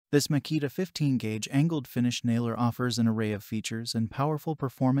This Makita 15-gauge angled finish nailer offers an array of features and powerful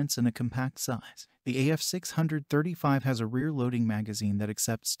performance in a compact size. The AF635 has a rear-loading magazine that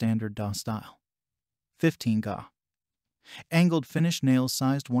accepts standard DA style. 15 ga. Angled finish nails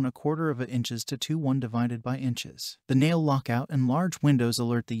sized 1/4 inches to 2 divided by inches. The nail lockout and large windows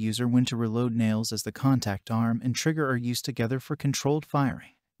alert the user when to reload nails, as the contact arm and trigger are used together for controlled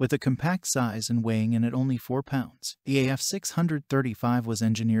firing. With a compact size and weighing in at only 4 pounds, the AF635 was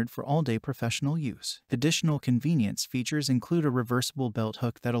engineered for all-day professional use. Additional convenience features include a reversible belt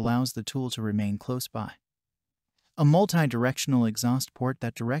hook that allows the tool to remain close by, a multi-directional exhaust port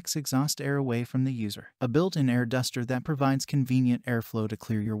that directs exhaust air away from the user, a built-in air duster that provides convenient airflow to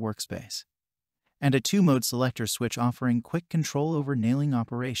clear your workspace, and a 2-mode selector switch offering quick control over nailing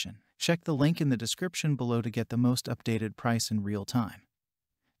operation. Check the link in the description below to get the most updated price in real time.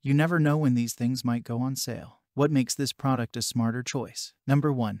 You never know when these things might go on sale. What makes this product a smarter choice?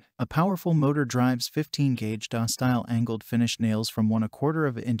 Number 1. A powerful motor drives 15-gauge DA-style angled finish nails from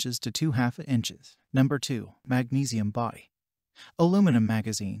 1/4 inches to 2/2 inches. Number 2. Magnesium body, aluminum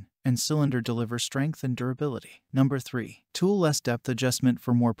magazine, and cylinder deliver strength and durability. Number 3. Tool-less depth adjustment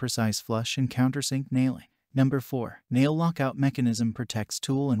for more precise flush and countersink nailing. Number 4. Nail lockout mechanism protects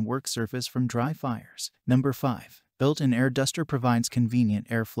tool and work surface from dry fires. Number 5. Built-in air duster provides convenient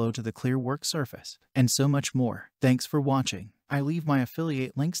airflow to the clear work surface. And so much more. Thanks for watching. I leave my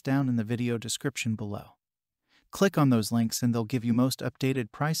affiliate links down in the video description below. Click on those links and they'll give you most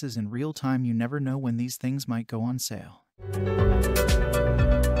updated prices in real time. You never know when these things might go on sale.